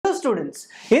students,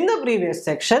 in the previous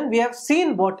section we have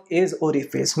seen what is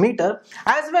Orifice meter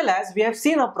as well as we have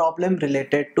seen a problem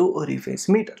related to Orifice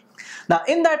meter. Now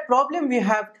in that problem we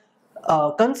have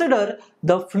consider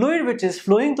the fluid which is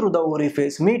flowing through the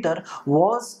Orifice meter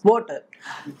was water.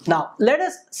 Now let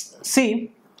us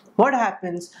see what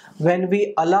happens when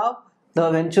we allow the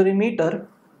Venturi meter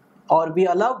or we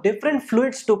allow different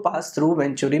fluids to pass through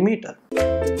Venturi meter.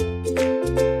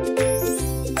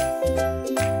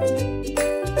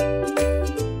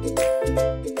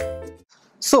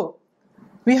 So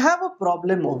we have a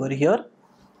problem over here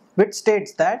which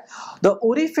states that the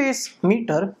Orifice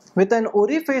meter with an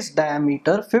orifice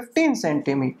diameter 15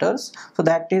 centimeters, so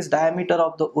that is diameter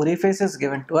of the orifice is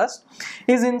given to us,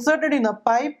 is inserted in a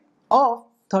pipe of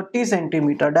 30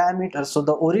 centimeter diameter. So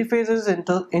the orifice is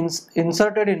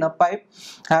inserted in a pipe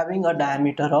having a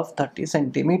diameter of 30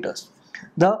 centimeters.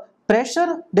 The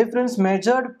pressure difference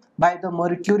measured by the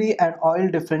mercury and oil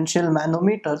differential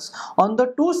manometers on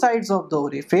the two sides of the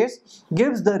orifice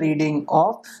gives the reading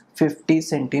of 50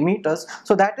 centimeters.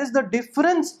 So that is the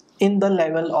difference in the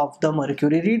level of the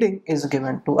mercury reading is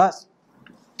given to us.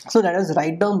 So let us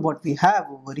write down what we have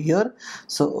over here.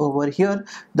 So over here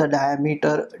the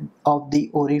diameter of the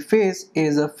orifice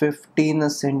is a 15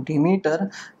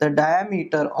 centimeter. The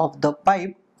diameter of the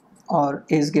pipe or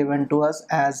is given to us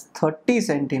as 30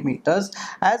 centimeters,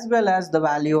 as well as the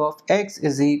value of x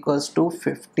is equals to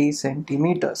 50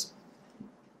 centimeters.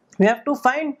 We have to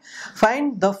find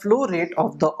the flow rate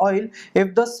of the oil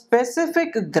if the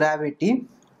specific gravity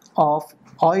of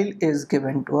oil is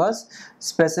given to us.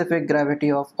 Specific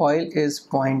gravity of oil is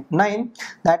 0.9.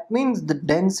 That means the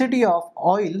density of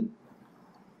oil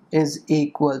is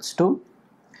equals to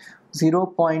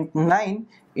 0.9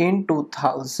 into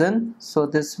 1000, so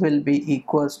this will be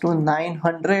equals to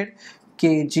 900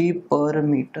 kg per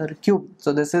meter cube.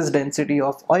 So this is density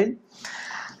of oil,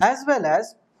 as well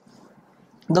as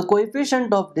the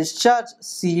coefficient of discharge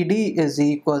CD is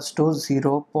equals to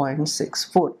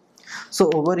 0.64. So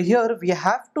over here we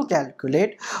have to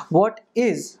calculate what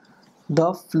is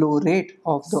the flow rate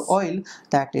of the oil,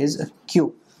 that is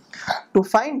Q. To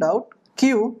find out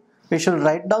Q, we should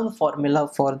write down formula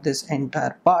for this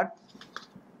entire part.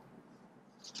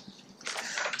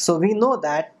 So we know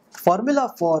that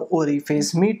formula for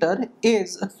Orifice meter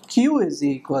is Q is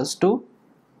equals to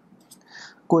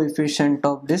coefficient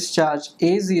of discharge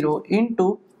A0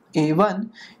 into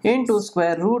A1 into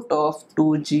square root of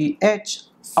 2GH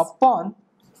upon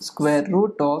square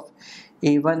root of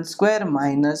A1 square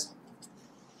minus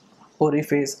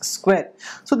orifice square.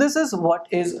 So this is what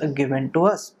is given to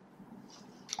us.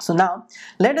 So now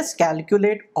let us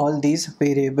calculate all these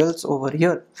variables over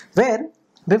here, where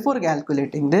before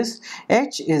calculating this,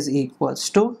 H is equals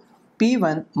to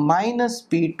P1 minus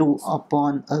P2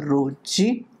 upon rho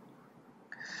G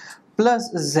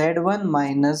plus Z1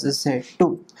 minus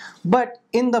Z2. But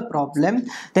in the problem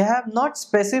they have not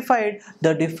specified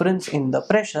the difference in the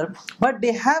pressure, but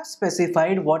they have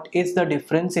specified what is the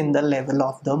difference in the level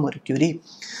of the mercury.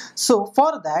 So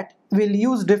for that we'll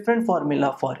use different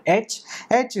formula for H.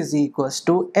 H is equals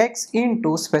to X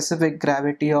into specific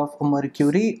gravity of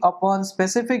mercury upon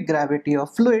specific gravity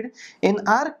of fluid. In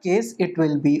our case it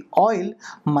will be oil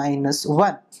minus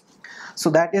 1. So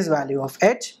that is value of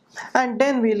H, and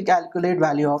then we'll calculate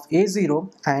value of A0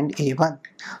 and A1.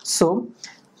 So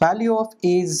value of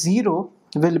A0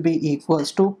 will be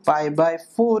equals to pi by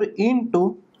 4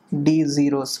 into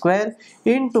D0 square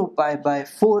into pi by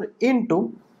 4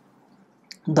 into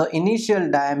the initial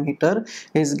diameter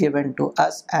is given to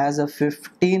us as a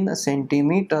 15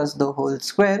 centimeters the whole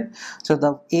square. So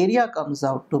the area comes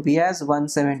out to be as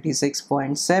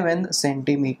 176.7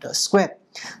 centimeters square.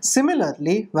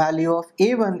 Similarly, value of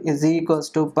A1 is equals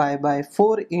to pi by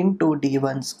 4 into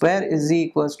D1 square is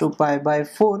equals to pi by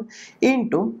 4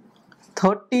 into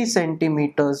 30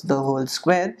 centimeters the whole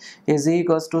square is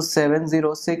equals to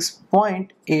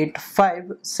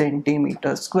 706.85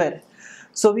 centimeters square.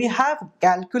 So we have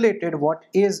calculated what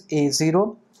is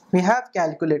A0, we have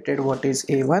calculated what is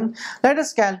A1. Let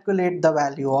us calculate the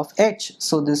value of H.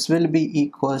 So this will be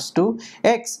equals to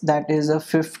X, that is a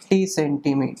 50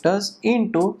 centimeters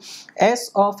into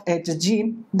S of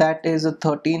Hg, that is a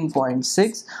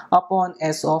 13.6 upon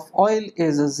S of oil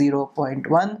is a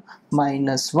 0.1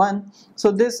 minus 1.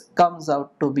 So this comes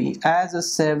out to be as a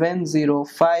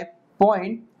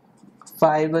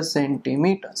 705.5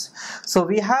 centimeters. So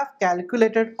we have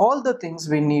calculated all the things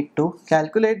we need to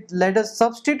calculate. Let us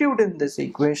substitute in this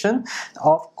equation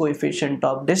of coefficient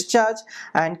of discharge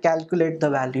and calculate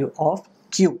the value of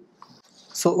Q.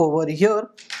 So over here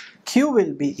Q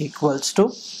will be equals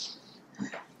to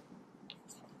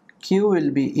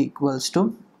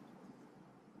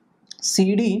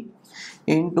CD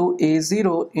into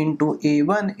A0 into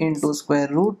A1 into square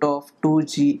root of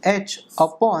 2GH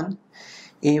upon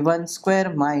A1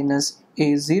 square minus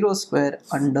A0 square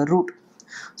under root.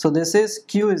 So this is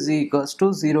Q is equals to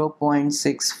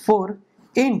 0.64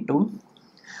 into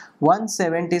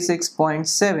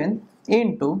 176.7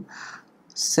 into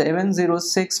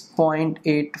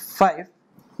 706.85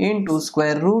 into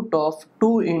square root of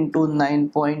 2 into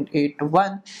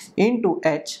 9.81 into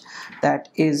h, that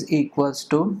is equals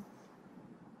to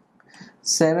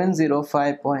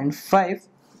 705.5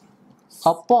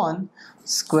 upon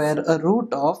square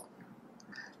root of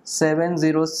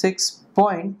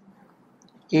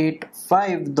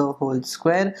 706.85 the whole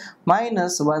square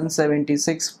minus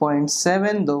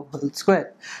 176.7 the whole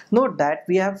square. Note that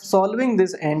we have solving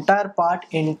this entire part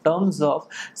in terms of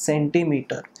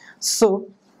centimeter. So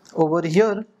over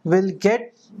here we'll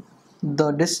get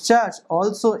the discharge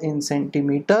also in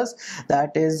centimeters,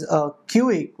 that is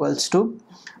Q equals to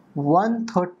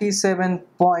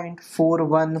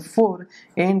 137.414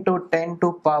 into 10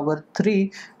 to power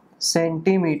 3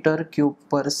 centimeter cube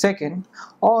per second,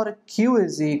 or Q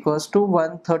is equals to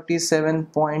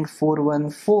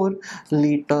 137.414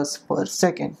 liters per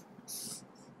second.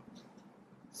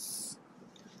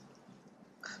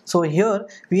 So here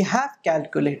we have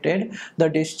calculated the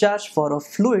discharge for a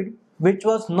fluid which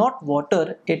was not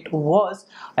water, it was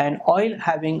an oil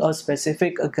having a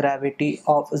specific gravity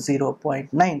of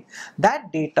 0.9.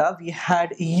 That data we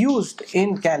had used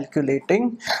in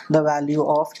calculating the value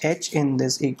of H in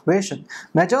this equation.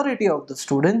 Majority of the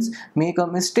students make a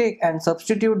mistake and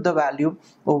substitute the value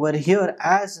over here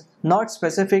as not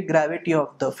specific gravity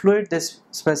of the fluid.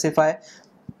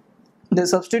 They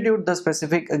substitute the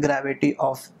specific gravity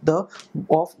of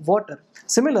water.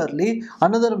 Similarly,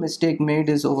 another mistake made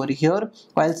is over here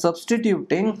while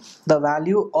substituting the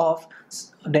value of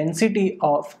density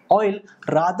of oil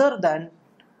rather than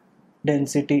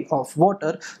density of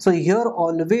water. So here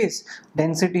always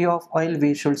density of oil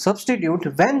we should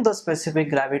substitute when the specific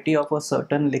gravity of a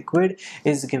certain liquid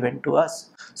is given to us.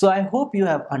 So I hope you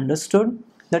have understood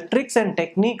the tricks and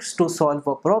techniques to solve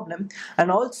a problem, and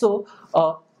also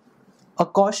a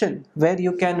caution where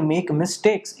you can make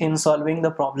mistakes in solving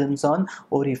the problems on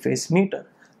Orifice meter.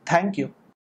 Thank you.